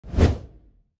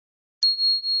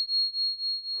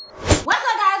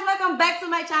back to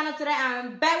my channel. Today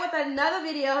I'm back with another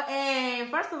video, and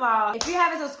first of all, if you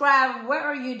haven't subscribed, what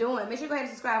are you doing? Make sure you go ahead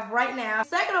and subscribe right now.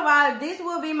 Second of all, this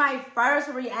will be my first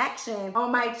reaction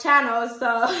on my channel,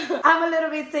 so I'm a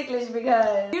little bit ticklish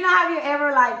because you know, have you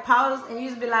ever like paused and you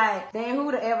just be like, dang, who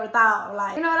would have ever thought?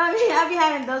 Like, you know what I mean? I be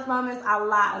having those moments a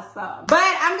lot. So, but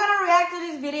I'm gonna react to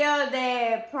this video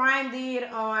that Prime did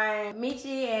on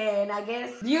Michi, and I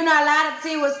guess you know a lot of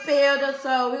tea was spilled,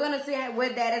 so we're gonna see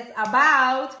what that is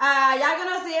about. Y'all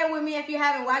gonna see it with me. If you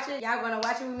haven't watched it, y'all gonna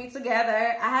watch it with me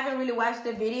together. I haven't really watched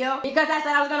the video because I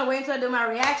said I was gonna wait until I do my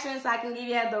reaction so I can give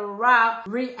you the raw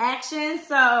reaction.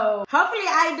 So hopefully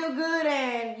I do good,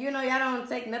 and you know, y'all don't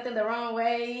take nothing the wrong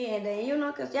way, and then you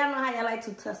know, cause y'all know how y'all like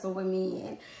to tussle with me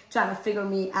and trying to figure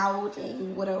me out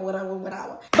and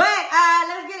whatever. But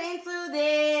let's get into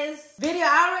this video.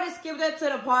 I already skipped it to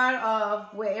the part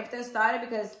of where everything started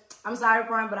because I'm sorry,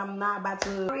 Prime, but I'm not about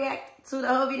to react to the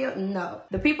whole video. No,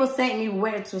 the people sent me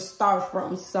where to start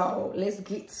from, so let's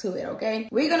get to it. Okay,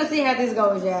 we're gonna see how this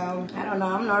goes, y'all. I don't know,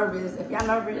 I'm nervous. If y'all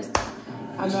nervous,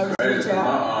 I'm nervous with y'all. My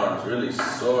arm's really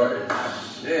sore.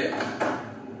 Shit.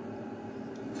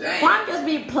 Dang. Prime just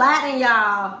be plotting,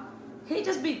 y'all. He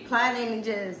just be plotting and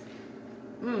just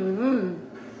everything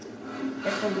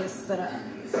gets set up.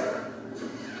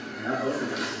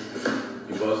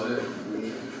 You posted it?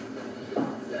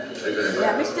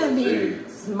 Yeah, bitch just be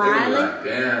smiling. Like,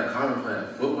 damn, Carmen playing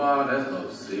football? That's no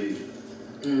see.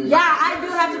 Yeah, I do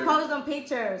have to post them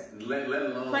pictures. Let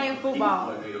alone playing football.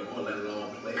 Let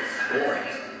alone play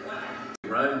sports.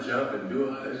 Run, jump, and do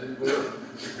all that shit.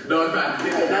 No, it's not.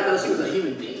 I know she was a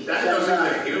human being. I know she was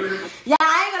a human being. Yeah,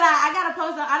 I ain't gonna lie. I gotta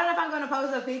post them. I don't know if I'm gonna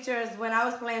post the pictures when I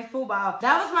was playing football.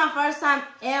 That was my first time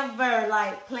ever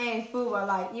like playing football,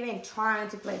 like even trying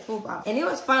to play football. And it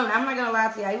was fun. I'm not gonna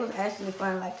lie to you. It was actually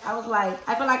fun. Like I feel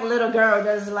like a little girl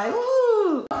just like,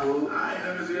 woo. I ain't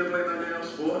never seen her play no damn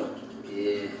sport.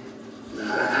 Yeah.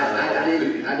 Nah, I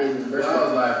didn't first. Well, I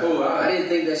was like, cool. I didn't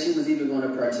think that she was even going to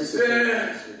participate.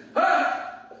 Yeah. Huh?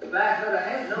 Back her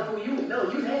hand, you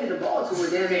handed the ball to her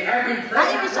damn near every play. I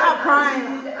even shot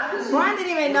Prime. Prime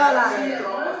didn't even know like. I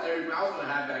was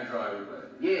gonna halfback draw every play.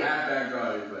 Yeah. Halfback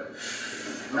draw every play. I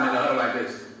mean, the huddle like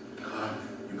this.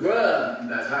 Bruh.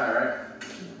 That's high, right?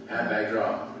 Halfback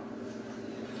draw.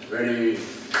 Ready.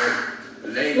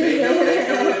 They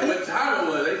knew what time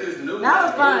it was. They just knew. That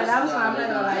was fun. That was fun.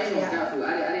 I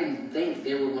didn't think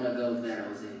they were gonna go that. That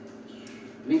was it.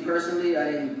 Me personally,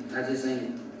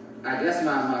 I guess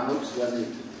my hopes wasn't.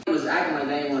 It was acting like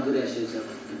they didn't want to do that shit. So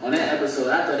on that episode,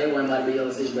 I thought they weren't about to be able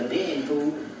to see, but then,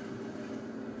 fool.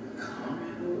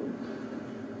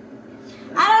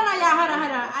 I don't know, y'all. Hold on.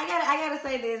 I gotta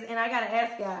say this, and I gotta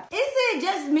ask y'all: is it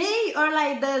just me, or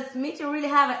like does Michi really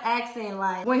have an accent,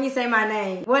 like when he say my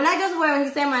name? Well, not just when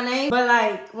he say my name, but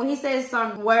like when he says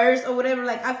some words or whatever.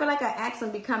 Like I feel like an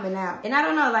accent be coming out, and I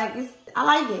don't know. Like I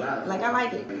like it. Like I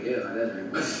like it. Yeah,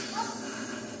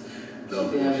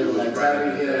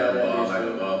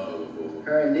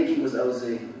 her and Nikki was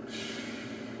OC.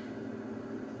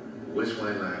 Which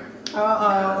one, like?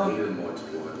 Uh-oh. Leaning more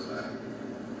towards, like.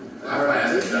 I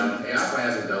ask a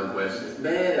dumb question.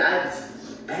 Man, I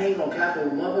ain't gonna cap her.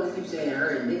 Motherfuckers keep saying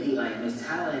her and Nikki, like,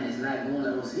 𝒃𝒖�𝒊𝒏𝒆𝒔𝒔 is not going to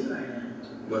OC right now.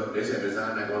 But they said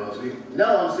𝒃𝒖�𝒊𝒏𝒆𝒔 not going to OC? No,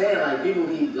 I'm saying, like, people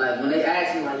be, like, when they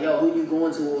ask me, like, yo, who you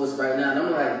going towards right now? And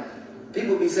I'm like,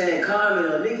 people be saying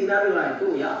Carmen or Nikki, and I be like,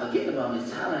 cool, y'all forgetting about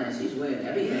𝒃𝒖𝒊𝒏𝒆𝒔, she's winning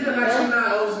everything. Yeah, like she's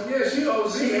not OC. Yeah, she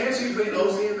OC, and she's been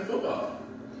OC in the football.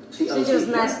 She just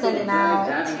not standing out.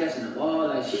 Diving, catching the ball,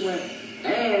 like she went,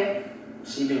 and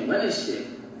she been winning shit,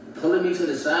 pulling me to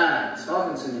the side,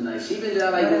 talking to me, like she been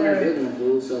just like doing her big one,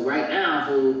 fool. So right now,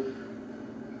 fool,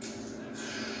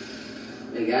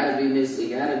 it gotta be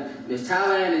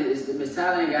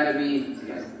𝒃𝒖𝒊𝒏𝒆𝒔 gotta be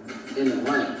in the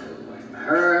running, fool. Like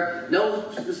her, no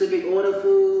specific order,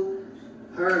 fool.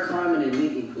 Her, Carmen, and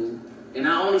Nikki, fool. And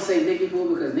I only say Nikki, fool,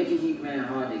 because Nikki keep playing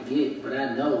hard to get, but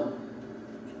I know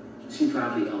she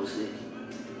probably OC.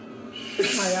 Oh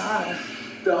my God.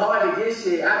 The hard to get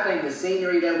shit, I think the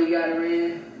scenery that we got her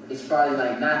in is probably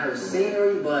like not her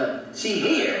scenery, but she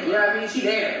here. You know what I mean? She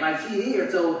there. Like she here,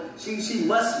 so she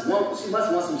must want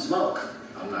some smoke.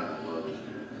 I'm not gonna love it.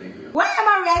 Thank you. Why am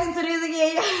I reacting to this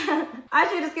again? I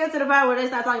should have skipped to the part where they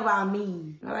start talking about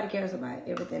me. Nobody cares about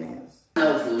everything else.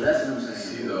 No, fool. That's what I'm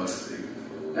saying. She's OC.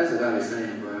 That's what I'm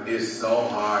saying, bro. It's so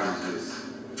hard to just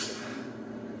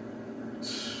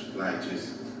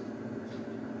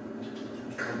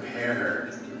compare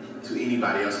her to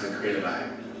anybody else in the creative, like,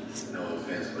 no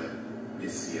offense, but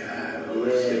it's Seattle.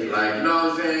 Shit, like, you know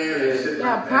what I'm saying?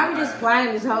 Yeah, probably just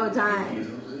playing this whole time.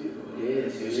 Yeah,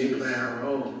 she playing her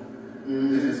role.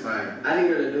 It's just like I need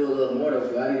her to do a little more though.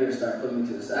 Fool. I need her to start putting me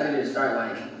to the side. I need her to start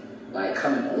like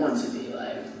coming on to me.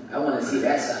 Like I want to see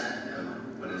that side.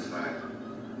 But it's like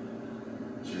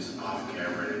just off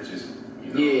camera. It just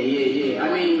Yeah. I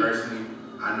mean, personally,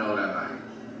 I know that like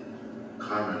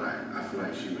Carmen, like I feel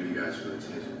like she really got your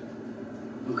attention.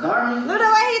 Carmen? Look the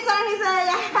way he turned. He said,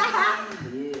 yeah,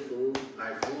 fool.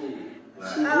 Like fool.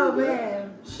 Like, oh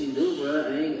man. She do, bro. I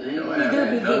ain't. He do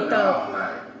be geeked up.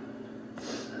 Like,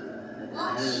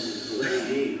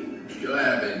 your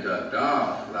ass been ducked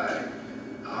off. Like,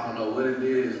 I don't know what it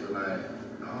is, but like,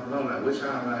 I don't know, like, which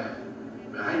y'all like,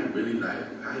 man, how you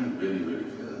really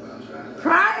feel about y'all?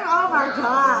 Prime, oh my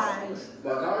gosh.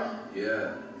 About Carmen?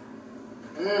 Yeah.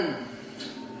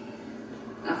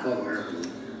 I fuck with her, fool.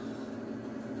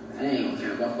 I ain't gonna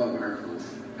care if I fuck with her, fool.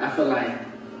 I feel like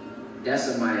that's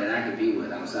somebody that I could be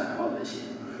with outside of all this shit.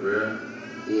 For real?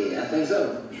 Yeah, I think so.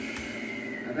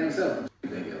 You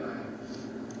thinking like,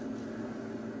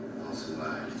 also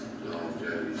like,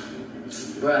 longevity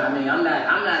shit? Bro, I mean, I'm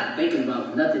not thinking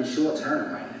about nothing short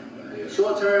term right now. Bro. Yeah.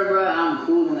 Short term, bro, I'm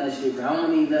cool on that shit, bro. I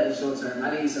don't need nothing short term. I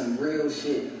need some real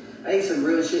shit.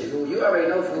 Fool. You already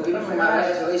know, fool. Even from my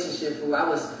last relationship, fool,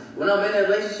 when I'm in a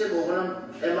relationship or when I'm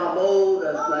in my mode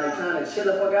of like trying to chill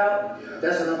the fuck out,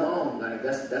 that's when I'm on. Like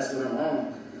that's when I'm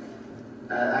on.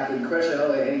 I can crush a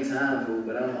hoe at any time, fool,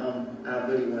 but I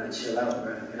really want to chill out,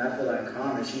 bro. And I feel like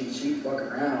Carmen, she fuck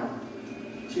around.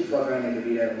 She fuck around and can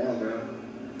be that one, bro.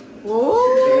 Ooh.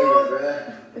 She can, bro.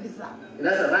 And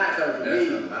that's a lot coming from me.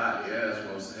 That's a lot, yeah, that's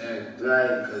what I'm saying. Like,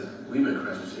 because we've been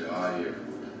crushing shit all year.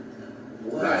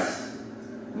 what? Like,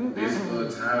 this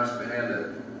little time span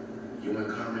that you and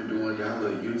Carmen doing y'all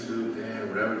little YouTube thing,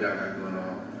 whatever y'all got going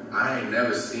on, I ain't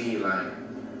never seen you like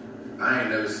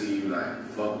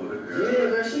fuck with a girl. Yeah,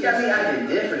 bro, she got me acting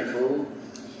different, fool.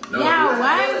 No, yeah,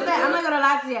 why is that? I'm not gonna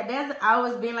lie to you. That's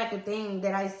always been like a thing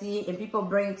that I see and people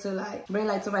bring to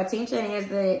my attention is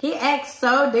that he acts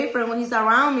so different when he's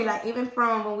around me. Like even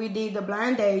from when we did the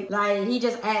blind date, like he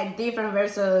just act different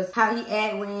versus how he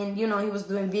act when, you know, he was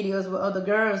doing videos with other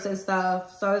girls and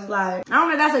stuff. So it's like, I don't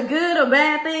know if that's a good or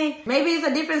bad thing. Maybe it's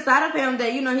a different side of him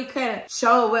that, you know, he couldn't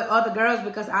show with other girls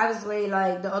because obviously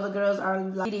like the other girls are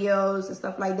like videos and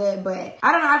stuff like that. But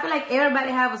I don't know, I feel like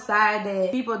everybody have a side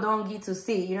that people don't get to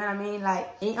see, you know what I mean? Like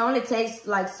it only takes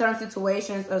like certain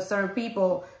situations or certain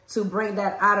people to bring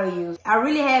that out of you. I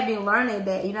really have been learning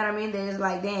that, you know what I mean? That it's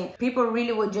like, dang, people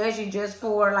really will judge you just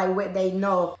for like what they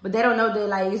know, but they don't know that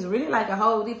like it's really like a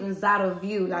whole different side of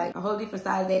you, like a whole different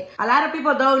side that a lot of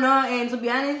people don't know. And to be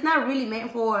honest, it's not really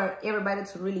meant for everybody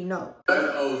to really know.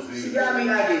 She got me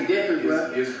acting different,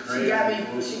 bro. It's crazy.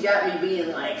 She got me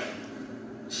being like,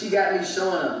 she got me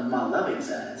showing my loving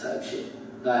side type shit.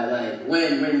 Like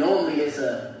when normally it's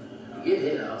get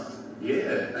hit off.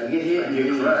 Yeah. Like get hit and get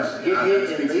leave. crushed. Get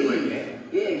hit and leave.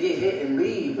 Yeah, get hit and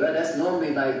leave, bro. That's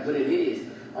normally like what it is.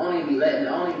 I don't even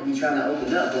be trying to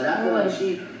open up, but I feel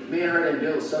like me and her have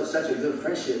built such a good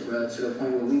friendship, bro, to the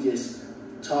point where we just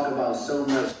talk about so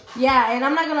much. Yeah, and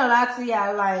I'm not gonna lie to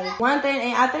y'all, like, one thing,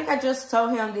 and I think I just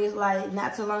told him this, like,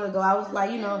 not too long ago. I was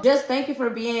like, you know, just thank you for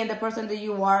being the person that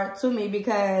you are to me,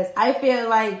 because I feel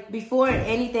like before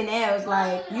anything else,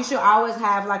 like, you should always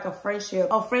have, like, a friendship.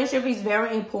 A friendship is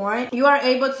very important. You are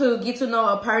able to get to know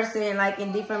a person, like,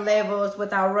 in different levels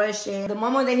without rushing. The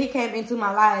moment that he came into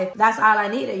my life, that's all I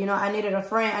needed, you know. I needed a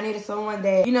friend. I needed someone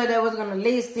that, you know, that was gonna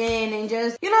listen and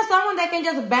just, you know, someone that can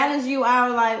just balance you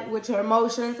out, like, with your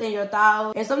emotions and your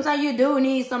thoughts. And sometimes you do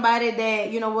need somebody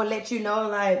that, you know, will let you know,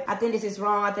 like, I think this is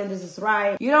wrong, I think this is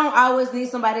right. You don't always need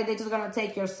somebody that's just gonna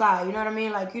take your side, you know what I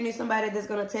mean? Like, you need somebody that's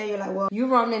gonna tell you, like, well, you're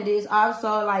wrong in this.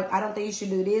 Also, like, I don't think you should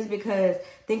do this because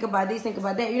think about this, think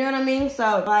about that, you know what I mean?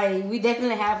 So, like, we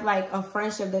definitely have, like, a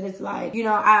friendship that is, like, you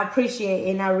know, I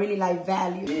appreciate and I really, like,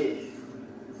 value. Yeah.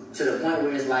 To the point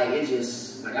where it's, like, it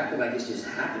just, like, I feel like it's just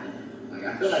happening. Like,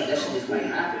 I feel like that shit just might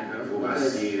happen, bro. Well, I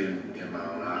see it in my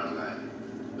own eyes, like,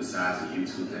 besides the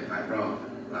YouTube thing, like, bro,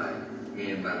 like,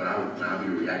 and like when I be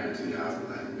reacting to y'all,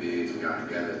 like, vids, we y'all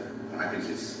together, I can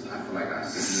just, I feel like I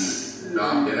see, no,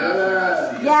 I'm dead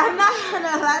out. Yeah, I'm not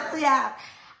gonna lie to y'all.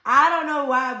 I don't know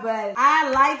why, but I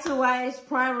like to watch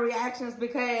Prime reactions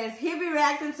because he be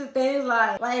reacting to things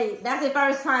like that's the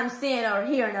first time seeing or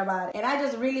hearing about it. And I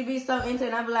just really be so into it.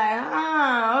 And I be like,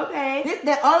 oh, okay. This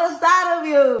the other side of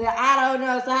you that I don't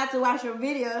know. So I have to watch your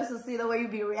videos to see the way you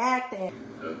be reacting.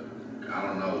 I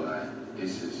don't know, like,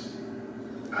 it's just,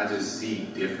 I just see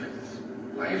different.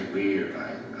 Like, it's weird.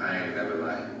 Like, I ain't never,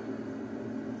 like,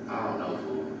 I don't know,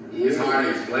 fool. Yeah. It's hard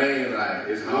to explain, like,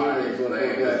 it's hard to explain.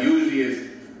 Because usually it's,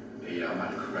 yeah, I'm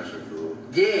about to crush her, fool.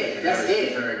 Yeah, that's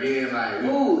it. Her again, like,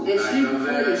 ooh, if like,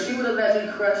 she would have let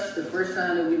me crush the first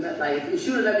time that we met, like, if she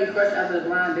would have let me crush after the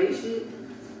blind date shit,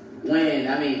 when,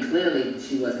 I mean, clearly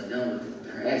she wasn't done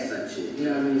with her ex type shit, you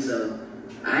know what I mean? So,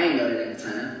 I ain't know that at the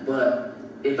time, but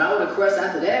if I would have crushed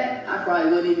after that, I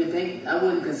probably wouldn't even think, I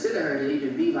wouldn't consider her to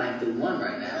even be, like, the one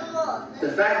right now. The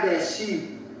fact that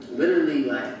she literally,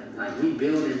 like we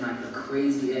building, like, a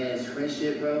crazy-ass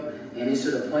friendship, bro, and it's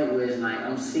to the point where it's, like,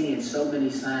 I'm seeing so many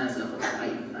signs of a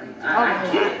life. Like,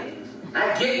 I get it.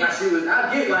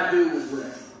 I get why dude was with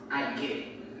us. I get it.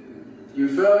 You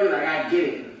feel me? Like, I get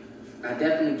it. I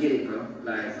definitely get it, bro.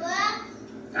 Like,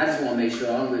 I just want to make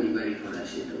sure I'm really ready for that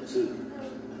shit, though, too.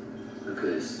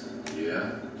 Because...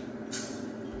 yeah.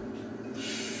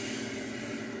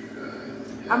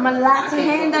 I'm a lot to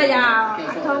handle, y'all.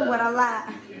 I come with a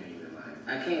lot.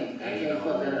 I can't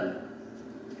fuck that up.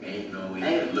 Ain't no way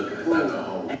you looking at the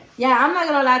whole. Yeah, I'm not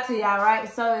gonna lie to y'all,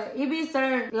 right? So it be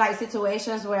certain like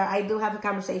situations where I do have a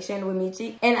conversation with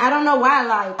Michi, and I don't know why.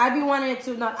 Like I be wanting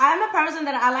to know. I'm a person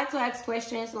that I like to ask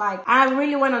questions. Like I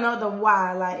really want to know the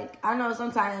why. Like I know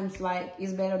sometimes like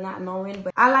it's better not knowing,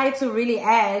 but I like to really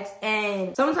ask.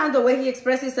 And sometimes the way he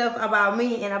expresses himself about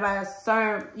me and about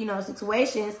certain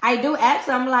situations, I do ask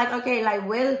him like, okay, like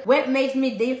what makes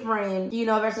me different,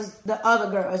 versus the other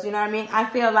girls. You know what I mean? I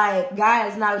feel like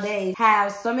guys nowadays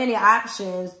have so many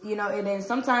options. And then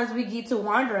sometimes we get to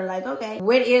wondering like, okay,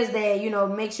 what is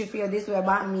that, makes you feel this way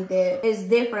about me that is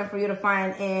different for you to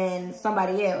find in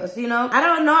somebody else, I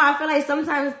don't know. I feel like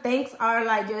sometimes things are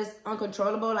like just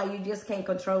uncontrollable. Like you just can't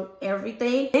control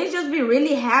everything. Things just be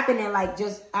really happening like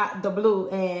just out the blue.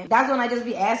 And that's when I just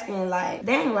be asking like,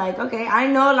 dang, like, okay, I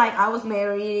know like I was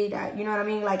married, you know what I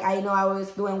mean? Like I know I was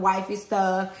doing wifey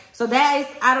stuff. So that is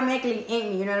automatically in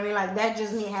me, you know what I mean? Like that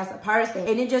just me as a person.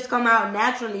 And it just come out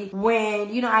naturally when,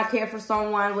 I care for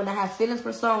someone, when I have feelings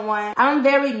for someone. I'm a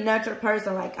very nurtured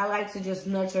person. Like, I like to just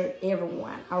nurture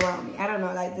everyone around me. I don't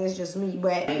know, like, that's just me,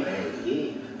 but...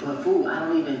 Yeah, but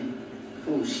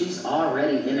fool, she's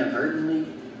already inadvertently,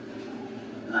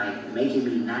 like, making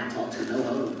me not talk to no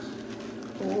hoes.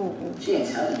 Ooh. She ain't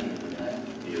telling me that.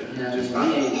 Yeah.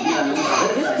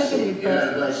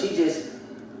 But she just...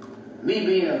 Me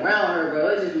being around her, bro,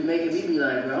 it just be making me be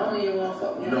like, bro, I don't even want to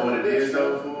fuck with her. You know what it is,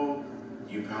 though, fool?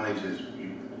 You probably just...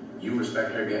 You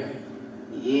respect her game.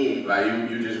 Yeah. Like,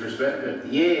 you just respect her.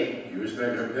 Yeah. You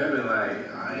respect her feeling,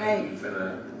 like, I ain't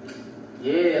finna...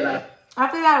 Yeah, like... I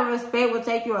feel like respect will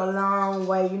take you a long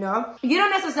way, You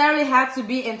don't necessarily have to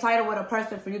be entitled with a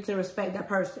person for you to respect that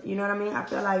person. You know what I mean? I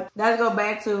feel like that go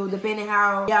back to depending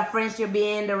how your friendship be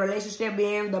in, the relationship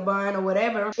be in, the bond or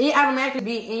whatever. It automatically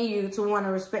be in you to want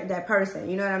to respect that person.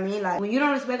 You know what I mean? Like when you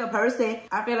don't respect a person,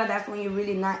 I feel like that's when you're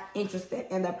really not interested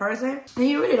in that person. And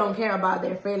you really don't care about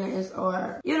their feelings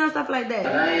or, stuff like that.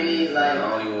 I ain't like... I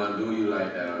don't even want to do you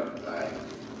like that, like...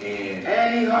 And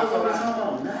I feel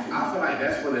like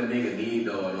that's what a nigga need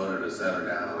though in order to settle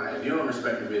down. Like if you don't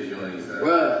respect the bitch, you don't need to settle.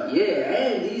 Bruh, yeah,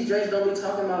 and these drinks don't be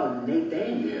talking about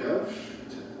Nathaniel,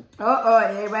 bro.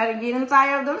 Everybody getting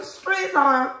tired of the streets,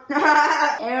 huh?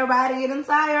 Everybody getting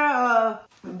tired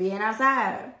of being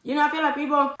outside. I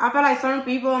feel like certain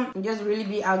people just really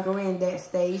be outgrowing that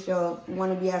stage of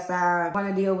want to be outside, want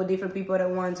to deal with different people at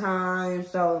one time.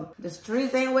 So the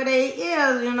streets ain't where they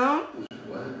is,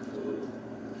 What?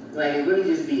 Like, it really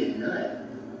just be a nut.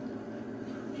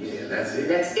 Yeah, that's it.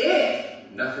 That's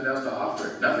it. Nothing else to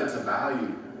offer. Nothing to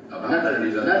value about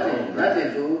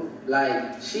nothing, fool.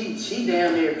 Like, she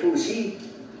damn near, fool. She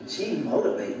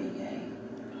motivate me, gang.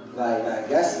 Like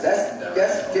that's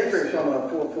different from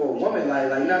for a woman.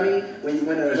 Like you know what I mean? When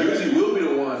usually we'll be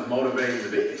the ones motivating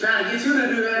the bitch. Trying to get you to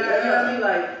do that. You know what I mean?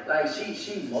 Like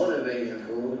she motivating,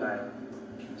 fool. Like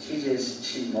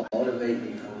she motivate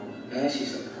me, fool. And she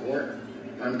support.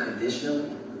 Unconditionally,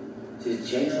 just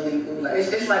genuinely, like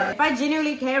it's like if I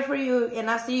genuinely care for you and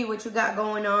I see what you got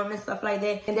going on and stuff like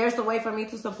that, and there's a way for me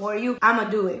to support you, I'ma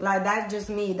do it. Like that's just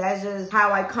me. That's just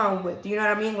how I come with. You know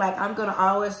what I mean? Like I'm gonna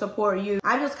always support you.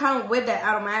 I just come with that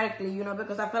automatically,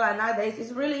 because I feel like nowadays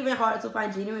it's really even hard to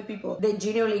find genuine people that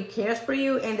genuinely cares for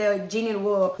you and that genuinely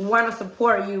will want to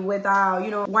support you without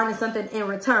wanting something in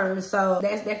return. So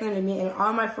that's definitely me. And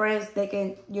all my friends, they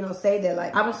can say that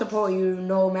like I will support you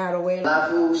no matter where.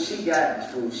 Fool, she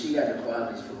got the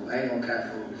qualities, fool. I ain't gonna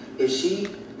cut, fool. If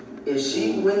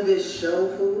she win this show,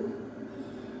 fool,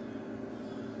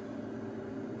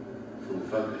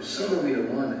 fuck this she gonna be the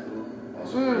one, fool. On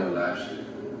some real life shit,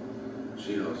 fool.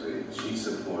 She gonna say she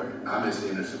support. I've been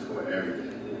seeing her support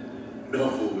everything. No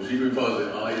fool. She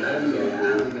reposting all your episodes. I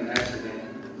don't even ask her that.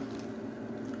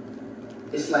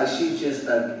 It's like she's just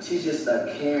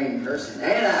a caring person,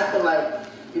 and I feel like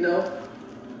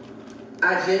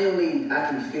I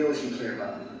can feel she care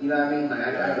about me. You know what I mean? Like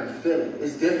I can feel it.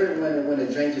 It's different when a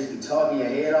drink just be talking your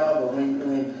head off, but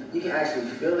when you can actually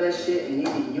feel that shit and you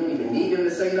don't even need them to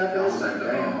say nothing. I was like,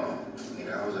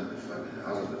 nigga, I was at the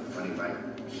funny bike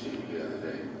shit the other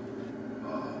day.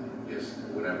 Just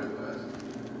whatever it was,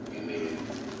 and then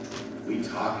we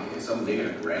talking, and some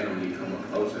nigga randomly come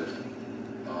approach us,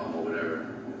 or whatever,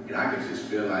 and I could just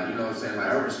feel like, you know what I'm saying, like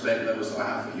her respect level so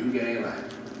high for you, gang, like.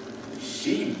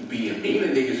 She being mean to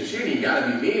niggas and shit, ain't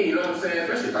gotta be mean, you know what I'm saying?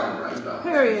 Especially if I'm right about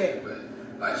Period. But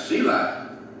like she like,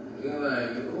 you know,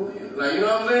 like you know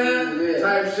what I'm saying? Yeah.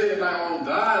 Type shit like on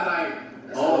God, like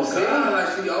that's on OC. God, like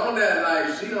she on that,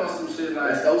 like she on some shit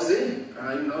like that's OC.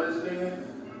 You know this nigga?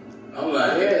 I'm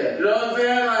like, yeah. You know what I'm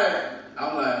saying? Like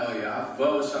I'm like, oh yeah, I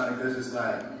fuck with Shawty because it's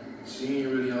like she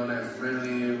ain't really on that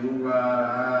friendly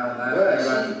hoorah.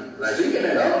 Like speaking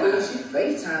of that, she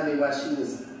FaceTimed me while she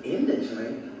was in the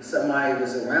drink. Somebody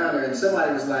was around her and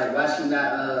somebody was like, why she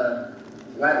not,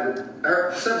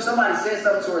 somebody said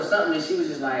something to her something and she was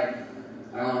just like,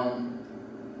 oh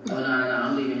no,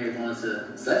 I'm leaving here going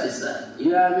to such and such. You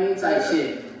know what I mean? Type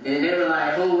shit. And they were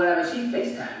like, oh, whatever, she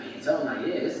FaceTimed me. And so I'm like,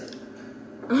 yeah, it's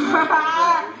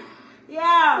yeah. You know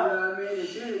what I mean? And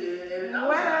shit, and I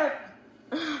was like,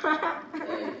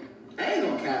 hey, I ain't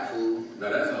gonna cat fool. No,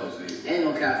 that's OC. Ain't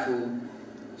gonna cat fool.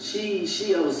 She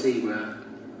OC, bro.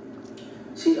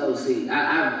 She OC.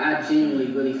 I genuinely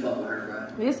really fuck with her, bro.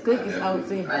 This cookie's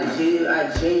OC. I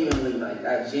genuinely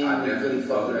really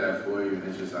fuck with her. That for you, and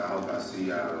it's just like, I hope I see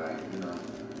y'all, like, you know.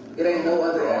 It ain't no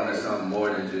other. Growing to something more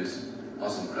than just on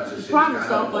some crushing shit. Promise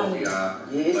so funny. Yeah,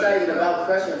 it's not even about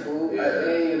crushing food. Yeah. It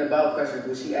ain't even about crushing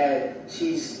food.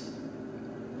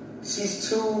 She's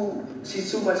too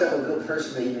much of a good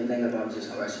person to even think about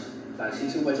just crushing. Like,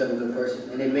 she's too much of a good person.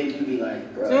 And it make you be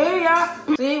like, bro. See, yeah.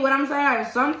 See what I'm saying?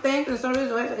 Like, some things and some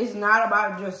reasons, it's not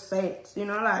about just sex. You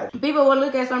know, like, people will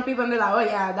look at some people and be like, oh,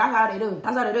 yeah, that's how they do.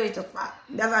 That's how they do. It's just fuck.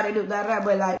 That's how they do. Blah, blah.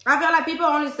 But, like, I feel like people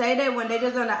only say that when they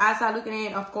just on the outside looking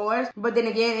in, of course. But then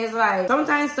again, it's like,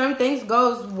 sometimes some things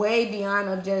goes way beyond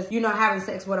of just, you know, having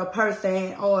sex with a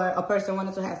person or a person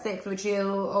wanting to have sex with you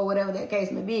or whatever that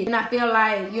case may be. And I feel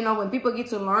like, you know, when people get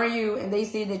to learn you and they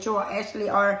see that you actually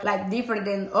are, like, different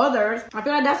than others, I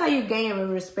feel like that's how you gain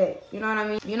respect. You know what I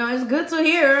mean? You know, it's good to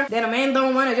hear that a man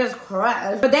don't want to just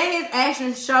crush, but then his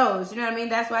action shows. You know what I mean?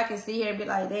 That's why I can sit here and be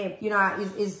like, damn, you know,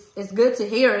 it's good to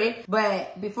hear it.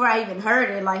 But before I even heard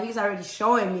it, like, he's already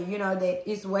showing me, you know, that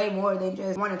it's way more than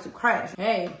just wanting to crush.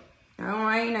 Hey, all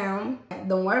right now,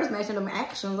 the words matching them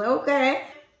actions. Okay.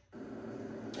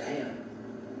 Damn.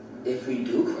 If we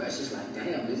do crush, it's like,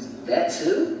 damn, is that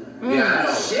too? Yeah, I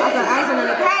know. Shit. That's the icing on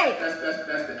the cake.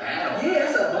 That's the add-on. Yeah,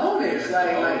 that's a bonus.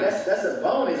 Like that's a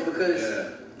bonus because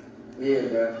yeah,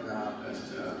 bro. Nah, that's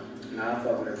tough. Nah, I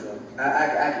fuck with her, bro.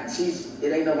 I can teach.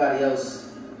 It ain't nobody else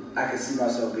I can see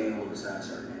myself being with besides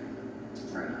her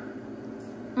right now.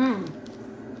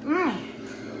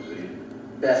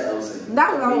 That's OC.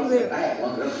 That's OC. I had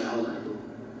one girl in my whole life.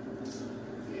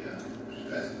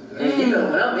 Yeah. And you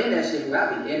know, when I'm in that shit,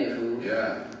 I be in it, fool.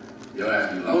 Yeah. Yo,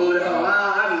 ass be low.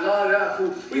 I be logged up,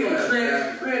 fool. We on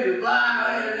trips, we in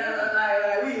Dubai,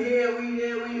 like we here,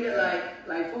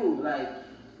 like fool, like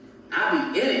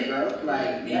I be in it, bro.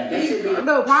 Like that should be.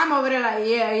 Dude, Prime over there, like,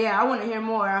 yeah, I want to hear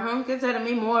more. Keep telling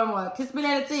me more and more. Kiss me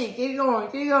in the teeth. Keep going.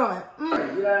 You know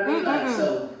what I mean? Like,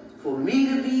 so for me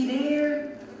to be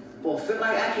there, or feel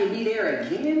like I can be there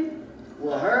again,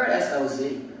 with her, that's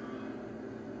OC.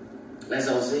 That's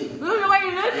OC. Look at the way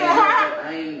you look at her. I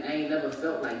ain't never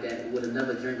felt like that with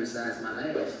another drink besides my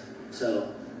last.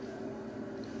 So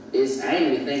I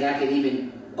ain't even think I could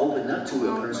even open up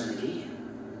to a person again.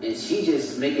 And she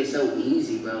just make it so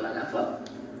easy, bro. Like I fuck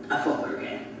with her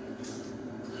again.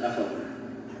 I fuck with her.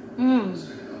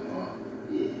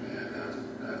 Yeah.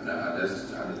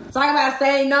 Talk about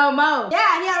saying no more.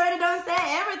 Yeah, he already done said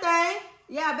everything.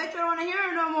 Yeah, I bet you don't want to hear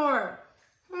it no more.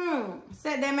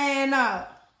 Set that man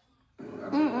up.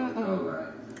 You know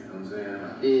what I'm saying?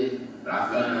 Like, yeah. But I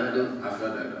felt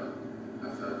that though. I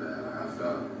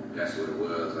felt that's what it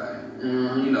was. Like,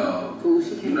 you know,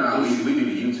 you know how we do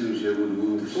the YouTube shit, we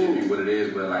shit be what it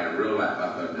is, but like in real life,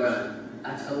 I felt that shit.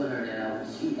 I told her that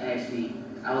she asked me,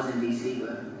 I was in DC,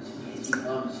 but she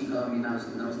called me and I was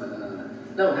like,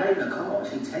 no, not even a call.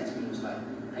 She texted me and was like,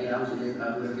 hey, I was with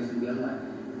everybody, whatever it's gonna be. I'm like,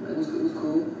 it was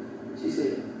cool. She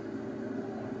said,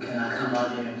 can I come out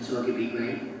there so it could be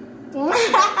great?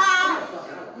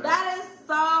 That is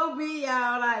so me,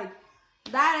 y'all. Like,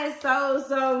 That is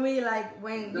so me. Like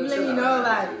when you let me know,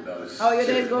 like, oh, your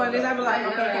day's going this, I be like,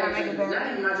 okay, can I make it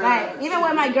better? Like even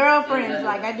with my girlfriends,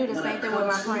 like I do the same thing with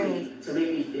my friends.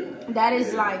 That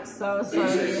is like so Yeah,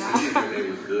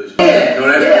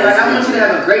 like I want you to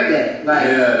have a great day. Like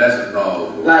that's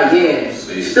no. Like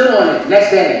still on it.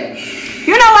 Next day.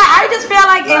 You know what? I just feel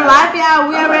like in life, yeah,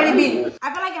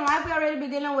 I feel like in life we already be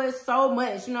dealing with so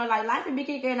much. You know, like life will be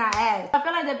kicking our ass. I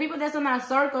feel like the people that's in our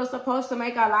circle is supposed to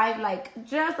make our life like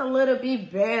just a little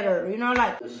bit better. You know,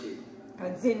 like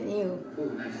continue.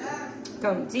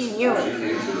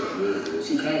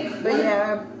 She came. But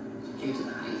yeah,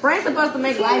 friends supposed to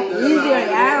make life easier,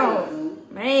 y'all.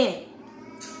 Man.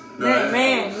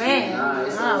 Man.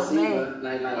 Oh, man.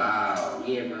 Like, wow.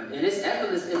 Yeah, bro. And it's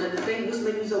effortless. And the thing, what's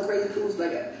making me so crazy, fool, is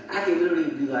like, I can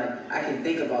literally be like, I can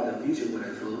think about the future with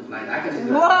her, fool. Like, I can just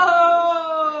be like,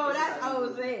 whoa, that's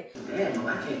OC. Damn,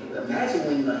 I can't imagine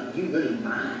when like, you really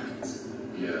mind.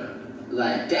 Yeah.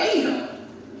 Like, damn.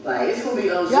 Like, it's gonna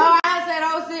be OC. Yo, I said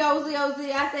OC.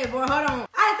 I said, boy, hold on.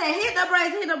 I said, hit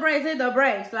the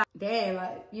brakes. Like, damn,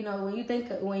 like, you know, when you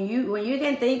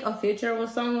can think of future with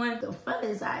someone, the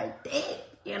feelings are dead.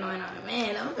 You know what I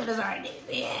mean? The feelings are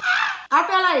dead. I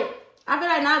feel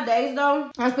like nowadays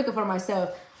though, I'm speaking for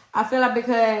myself. I feel like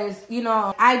because, you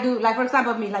know, I do, like, for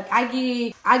example, me, like, I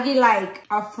get, like,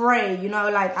 afraid, you know,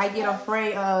 like, I get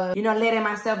afraid of, you know, letting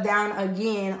myself down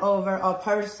again over a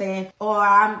person, or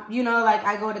I'm, you know, like,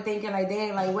 I go to thinking, like,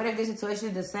 dang, like, what if this situation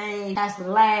is the same as the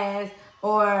last?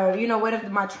 Or, you know, what if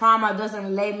my trauma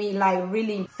doesn't let me, like,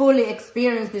 really fully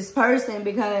experience this person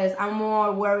because I'm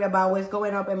more worried about what's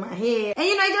going up in my head. And,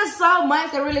 you know, it's just so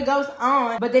much that really goes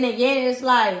on. But then again, it's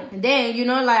like, dang, you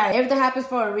know, like, everything happens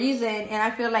for a reason. And I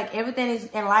feel like everything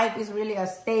in life is really a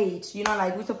stage. You know,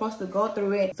 like, we're supposed to go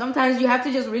through it. Sometimes you have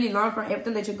to just really learn from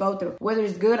everything that you go through, whether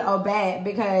it's good or bad,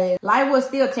 because life will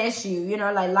still test you. You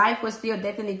know, like, life will still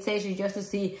definitely test you just to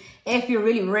see if you're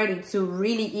really ready to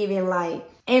really even, like,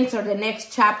 enter the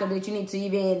next chapter that you need to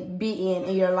even be in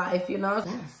your life, you know?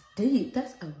 That's deep.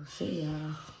 That's shit,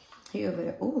 y'all. He over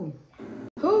there. Ooh.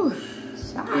 Ooh.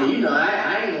 Yeah, you know,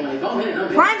 I ain't gonna, if I'm hitting, I'm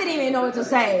hitting. Brian didn't even know what to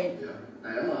say. Yeah.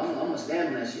 Like, I'm gonna stand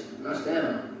on that shit. I'm gonna stand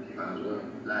on it.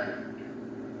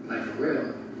 Like for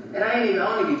real. And I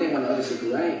don't even think about the other shit,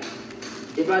 fool.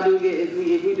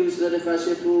 If we do solidify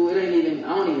shit, fool, I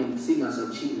don't even see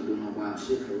myself cheating or doing no wild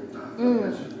shit, fool.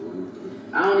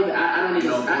 I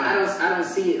don't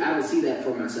see it. I don't see that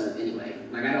for myself anyway.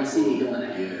 Like, I don't see me doing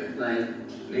that. Yeah. Like,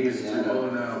 niggas too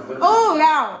old now. Oh,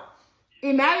 y'all.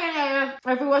 Imagine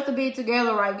if we was to be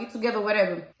together, right? Get together,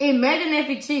 whatever. Imagine if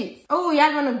he cheats. Oh,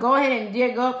 y'all gonna go ahead and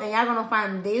dig up and y'all gonna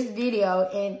find this video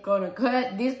and gonna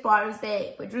cut this part and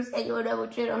say, but you said you would never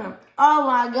cheat on him. Oh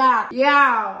my God.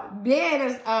 Y'all, being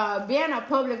a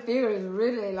public figure is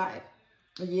really like,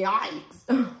 yikes.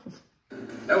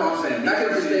 That's what I'm saying. I'm not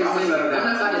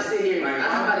about to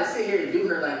sit here and do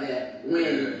her like that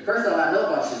when, first of all, I know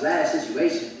about this last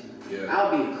situation. Yeah.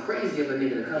 I'll be crazy if a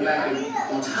nigga to come back and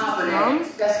on top of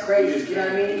that. That's crazy. You know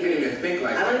what I mean? You can't even think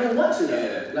like that. I don't even want to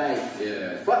though. Like,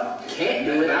 fuck, can't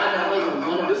do it. I don't even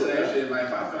want to do that shit. Like,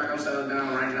 if I feel like I'm settled down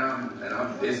right now and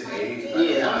I'm this age.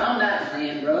 Yeah, I'm not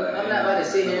playing, bro. I'm not about to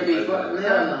sit here and be fucking.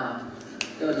 Hell no.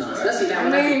 Especially now. I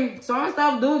mean, some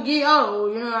stuff do get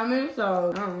old, you know what I mean?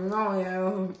 So, I don't know,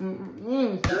 yo.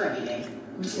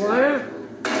 What?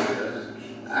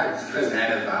 I just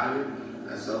added value.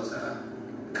 That's so sad.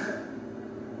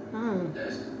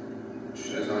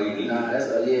 That's all you need. Nah,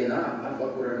 I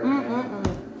fuck with her.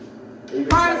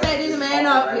 Carmen set this man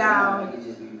up, y'all. It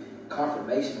just be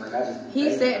confirmation, like I just. He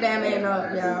set that man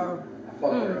up, y'all. I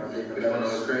fuck with her. You know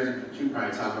what's crazy? She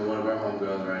probably talking to one of our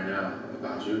homegirls right now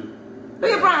about you.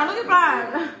 Look at Brian.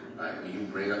 Like when you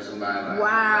bring up somebody, like,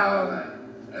 wow.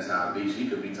 Like, that's how it be. She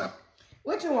could be talking.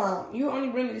 What you want? You only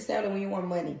bring me to Saturday when you want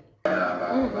money.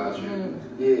 About you.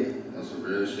 Yeah. On some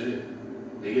real shit.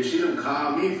 Nigga, she done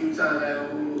called me a few times,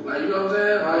 like, you know what I'm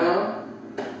saying?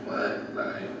 What?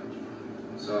 Like,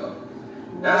 so,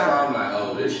 that's why I'm like,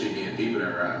 oh, this shit getting deeper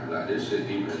than rap. Like, this shit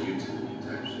deeper than YouTube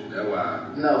type shit. That's why. I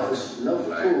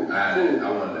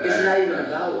wanted to it's not even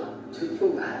about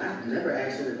food. I've never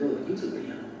asked her to do a YouTube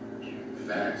video.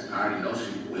 Facts. I already know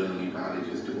she willingly probably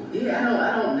just do it. Yeah,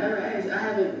 I don't never ask. I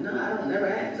don't never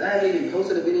ask. I haven't even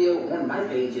posted a video on my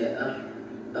page yet of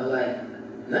like,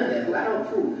 none of that. I don't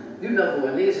fool. You know, boy,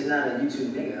 niggas is not a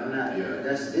YouTube nigga. I'm not. Yeah.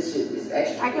 This shit is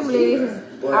extra. I can believe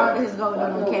all his going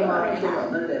on camera right now.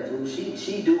 None of that, fool.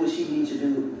 She do what she needs to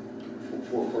do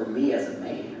for me as a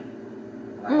man.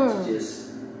 Like,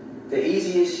 just the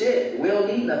easiest shit. We don't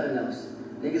need nothing else.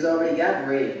 Niggas already got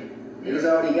bread. Niggas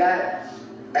already got.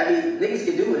 I mean, niggas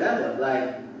can do whatever.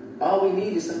 Like, All we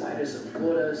need is somebody to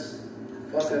support us,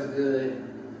 fuck us good,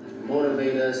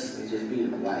 motivate us, and just be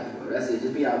the life, bro. That's it.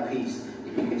 Just be our peace.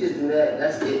 If you can just do that,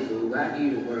 that's it, fool. I give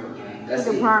you the world, gang. That's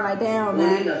it. Like, damn,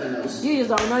 man. Ain't nothing else. You just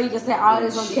don't know. You just said all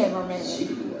this on camera, man. She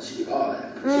can do what? She can all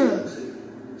that.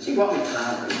 She brought me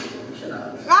flowers. Shut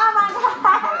up. Oh my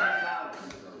God.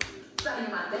 It's not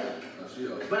even my thing.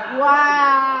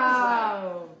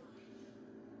 Wow.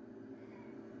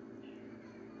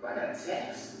 I got a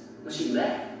text. When she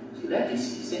left me,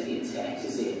 she sent me a text.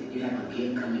 She said, you have a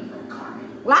gift coming from Carmen.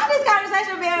 Why this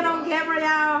conversation being on camera,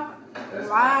 y'all?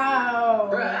 Wow.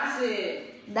 Bro, I said.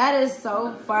 That is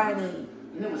so funny.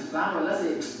 And it was flowers.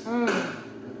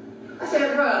 I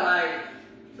said, bro, like,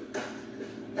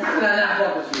 how can I not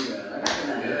fuck with you, bro? Like, how can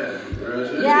I? Yeah, bro.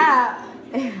 Yeah.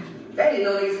 They didn't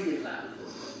know niggas could get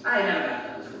flowers. I ain't never got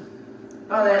flowers.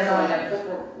 Oh, that's all I had.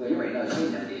 Well, you already know she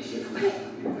never did shit for me.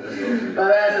 Oh,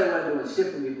 that's all I doing shit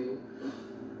for me, boo.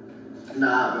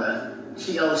 Nah, bro.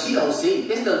 She don't see.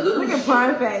 It's the little. Look at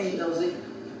Prime face. She don't see.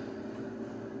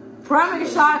 Prime in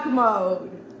shock mode.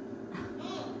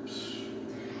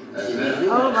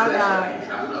 Oh my God.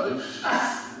 I know.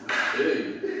 Hey.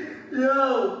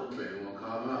 Yo. Maybe we'll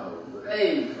call him out. Hey.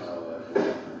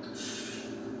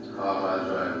 Call my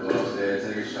joint. Go upstairs,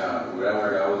 take a shower. Whatever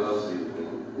I was OC.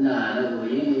 Nah, no,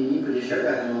 you put your shirt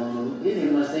back on. This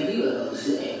nigga must think he was OC.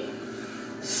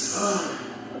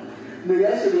 Nigga,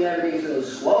 that should be having niggas feel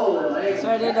swollen. So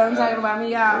they done talking about me,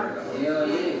 y'all. Hell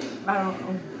yeah. I don't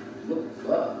know. What the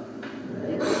fuck?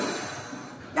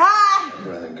 Ah!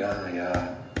 Brother gone,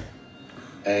 y'all.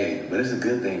 Hey, but it's a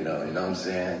good thing though, you know what I'm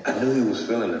saying? I knew he was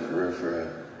feeling it for real.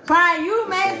 Fine, you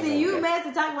messy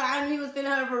talking about I knew he was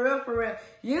feeling her for real.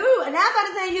 And that's what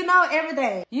I'm saying, you know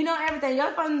everything. You know everything.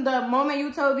 You're from the moment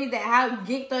you told me that how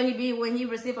geeked up he be when he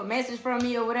received a message from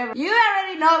me or whatever. You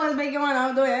already know what's been going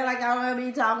on. Doing it like I don't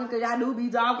be talking because y'all do be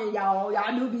talking, y'all.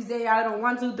 Y'all do be saying y'all don't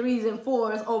 1, 2, 3s and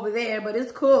 4s over there, but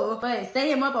it's cool. But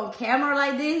stay him up on camera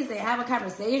like this and have a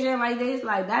conversation like this,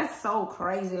 like that's so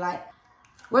crazy. Like,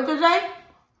 what you say?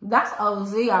 That's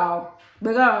OZ, y'all.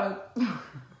 Because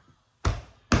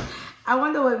I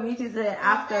wonder what Michi said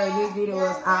after this video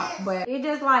was out. But it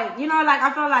just like, you know, like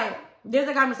I feel like there's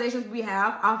the conversations we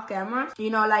have off camera. You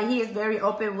know, like he is very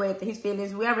open with his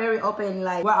feelings. We are very open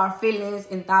like with our feelings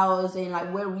and thoughts and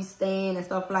like where we stand and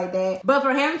stuff like that. But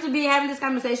for him to be having this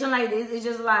conversation like this, it's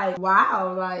just like,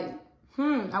 wow, like,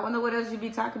 I wonder what else you'd be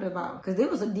talking about. Because it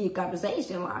was a deep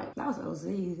conversation. Like, that was OZ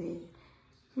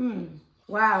then.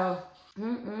 Wow.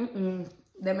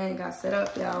 That man got set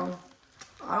up, y'all.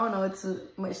 I don't know what too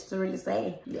much to really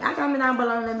say. Y'all comment down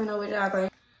below and let me know what y'all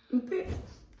think.